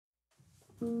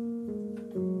Are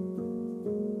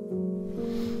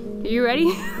you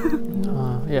ready?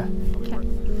 Yeah. Okay.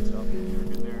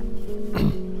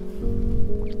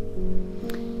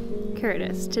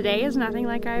 Kurtis, today is nothing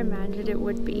like I imagined it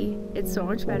would be. It's so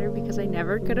much better because I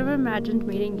never could have imagined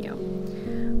meeting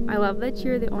you. I love that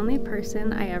you're the only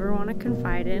person I ever want to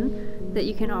confide in, that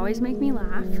you can always make me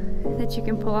laugh, that you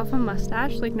can pull off a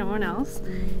mustache like no one else,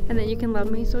 and that you can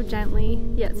love me so gently,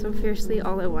 yet so fiercely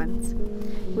all at once.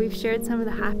 We've shared some of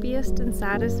the happiest and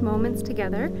saddest moments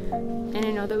together, and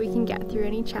I know that we can get through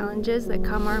any challenges that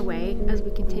come our way as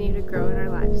we continue to grow in our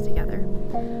lives together.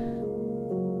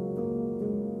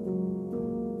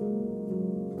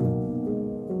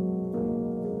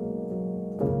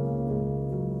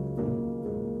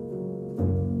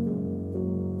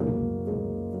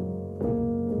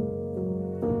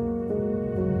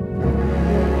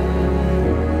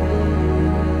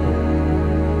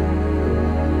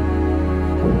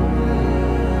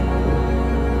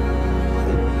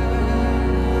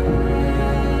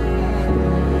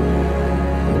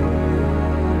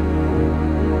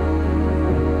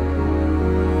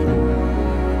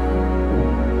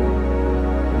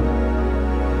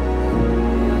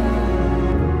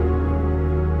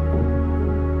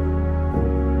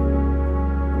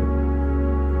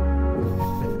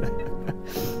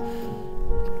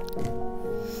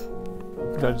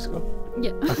 Did I just go?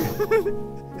 Yeah. Okay.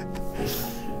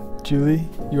 Julie,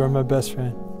 you are my best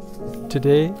friend.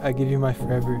 Today, I give you my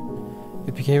forever.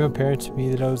 It became apparent to me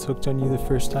that I was hooked on you the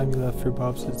first time you left for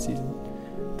bobsled season.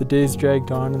 The days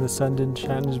dragged on and the sun didn't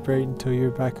shine as bright until you were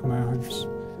back in my arms.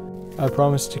 I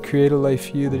promised to create a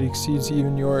life for you that exceeds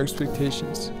even your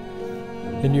expectations.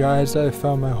 In your eyes, I have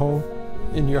found my home.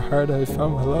 In your heart, I have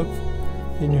found my love.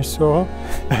 In your soul,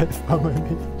 I have found my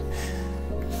mate.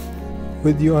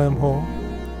 With you, I am whole.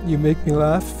 You make me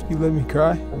laugh, you let me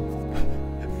cry.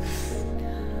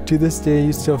 To this day,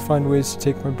 you still find ways to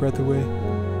take my breath away.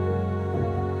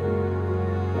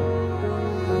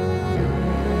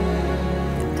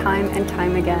 Time and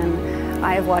time again,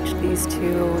 I have watched these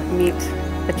two meet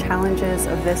the challenges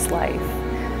of this life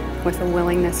with a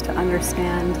willingness to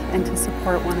understand and to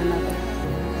support one another.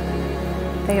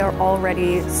 They are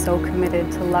already so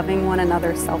committed to loving one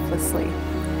another selflessly,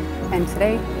 and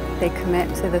today, they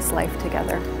commit to this life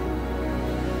together.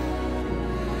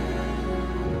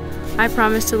 I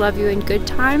promise to love you in good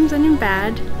times and in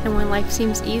bad, and when life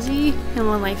seems easy and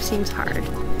when life seems hard.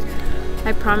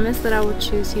 I promise that I will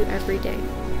choose you every day.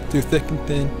 Through thick and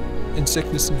thin, in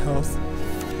sickness and health,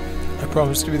 I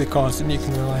promise to be the constant you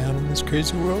can rely on in this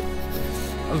crazy world.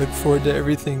 I look forward to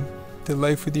everything that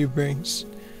life with you brings.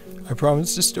 I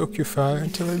promise to stoke your fire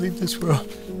until I leave this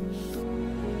world.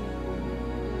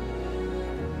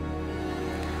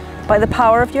 By the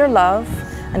power of your love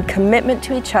and commitment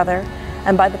to each other,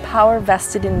 and by the power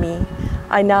vested in me,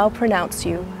 I now pronounce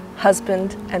you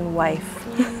husband and wife.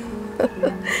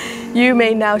 You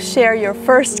may now share your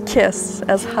first kiss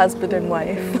as husband and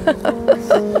wife.